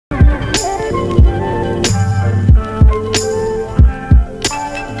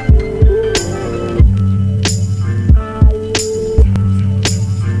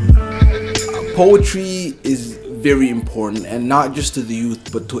Poetry is very important, and not just to the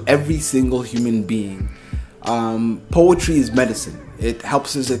youth, but to every single human being. Poetry is medicine. It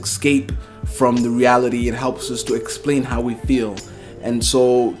helps us escape from the reality. It helps us to explain how we feel. And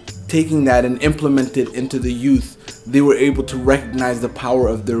so taking that and implement it into the youth, they were able to recognize the power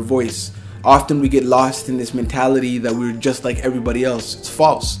of their voice. Often we get lost in this mentality that we're just like everybody else. It's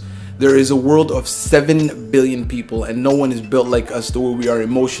false. There is a world of 7 billion people, and no one is built like us the way we are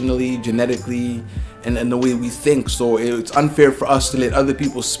emotionally, genetically, and the way we think. So it's unfair for us to let other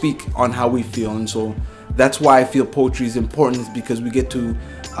people speak on how we feel. And so that's why I feel poetry is important, is because we get to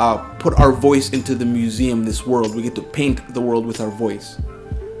put our voice into the museum, this world. We get to paint the world with our voice.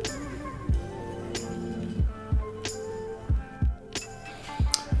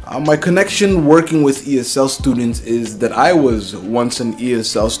 My connection working with ESL students is that I was once an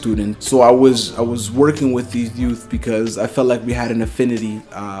ESL student. So I was working with these youth because I felt like we had an affinity,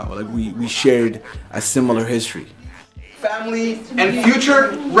 like we shared a similar history. Family and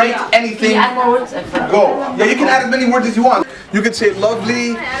future, write anything. Go. Yeah, you can add as many words as you want. You can say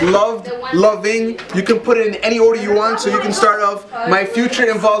lovely, loved, loving. You can put it in any order you want. So you can start off, my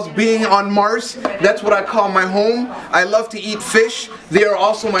future involves being on Mars. That's what I call my home. I love to eat fish. They are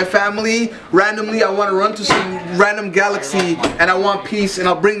also my family. Randomly, I want to run to some random galaxy and I want peace, and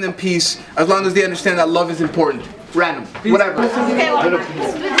I'll bring them peace as long as they understand that love is important. Random. Whatever.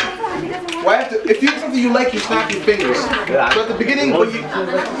 Why have to, if you have something you like, you snap your fingers. So at the beginning, when you...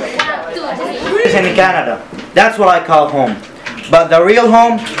 In Canada, that's what I call home. But the real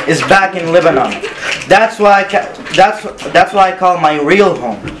home is back in Lebanon. That's why that's what I call my real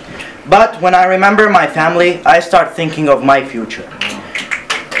home. But when I remember my family, I start thinking of my future.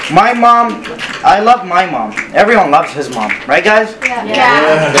 My mom, I love my mom. Everyone loves his mom, right, guys?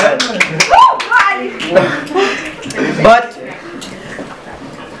 Yeah.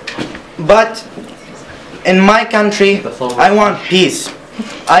 But in my country, I want peace.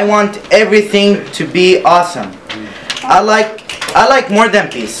 I want everything to be awesome. I like more than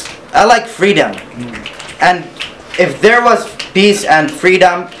peace. I like freedom. And if there was peace and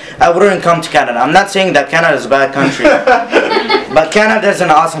freedom, I wouldn't come to Canada. I'm not saying that Canada is a bad country, but Canada is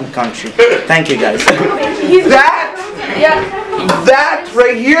an awesome country. Thank you, guys. That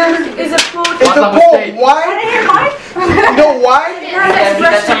right here is a poem. Why? You know why?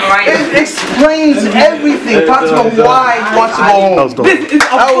 It explains everything. Talks about why he wants to go home.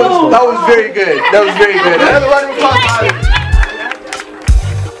 That was very good. That was very good. Another round of applause.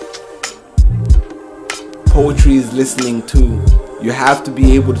 Poetry is listening too. You have to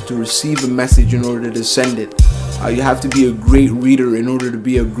be able to receive a message in order to send it. You have to be a great reader in order to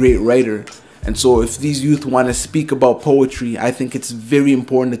be a great writer. And so if these youth want to speak about poetry, I think it's very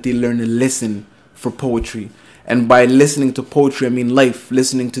important that they learn to listen for poetry. And by listening to poetry, I mean life,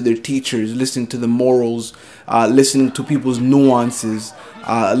 listening to their teachers, listening to the morals, listening to people's nuances,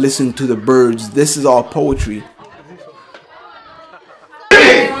 listening to the birds. This is all poetry.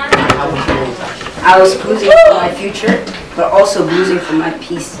 I was losing for my future, but also losing for my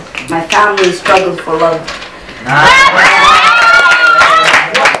peace. My family struggled for love.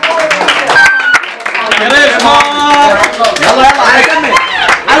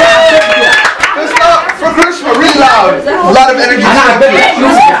 For Krishna, really loud. A lot of energy.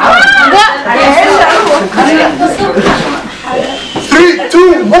 3,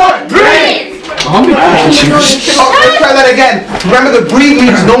 2, 1, breathe! Let's try that again. Remember, the breathe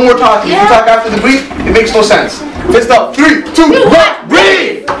means no more talking. If you talk after the breathe, it makes no sense. Fist up. 3, 2, 1,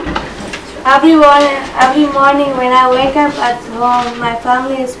 breathe! Every morning when I wake up at home, my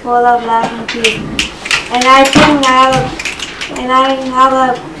family is full of love and peace. And I think I have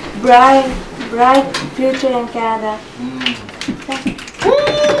a bright future in Canada.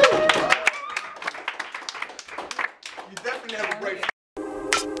 You definitely have a bright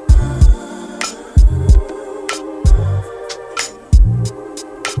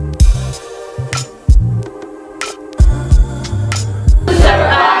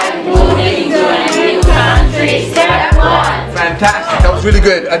Fantastic, that was really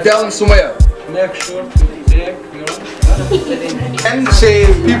good. Adele and Sumaya. And say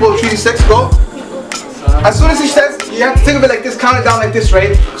people 3 to 6, go. As soon as he says, you have to think of it like this, count it down like this,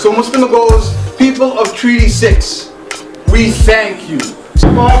 right? So Muslima goes, people of Treaty 6, we thank you.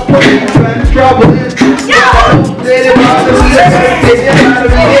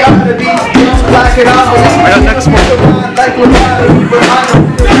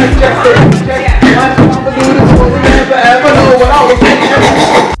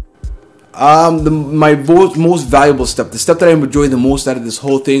 My most valuable step, the step that I enjoyed the most out of this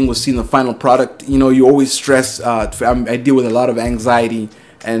whole thing was seeing the final product. You know, you always stress, I deal with a lot of anxiety,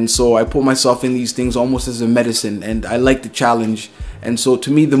 And so I put myself in these things almost as a medicine, and I like the challenge. And so to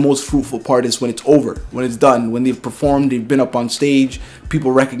me, the most fruitful part is when it's over, when it's done, when they've performed, they've been up on stage,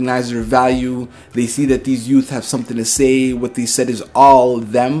 people recognize their value, they see that these youth have something to say, what they said is all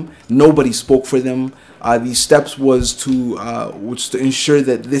them, nobody spoke for them. These steps was to ensure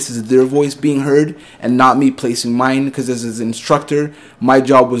that this is their voice being heard and not me placing mine, because as an instructor, my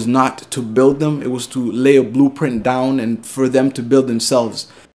job was not to build them, it was to lay a blueprint down and for them to build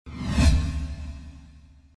themselves.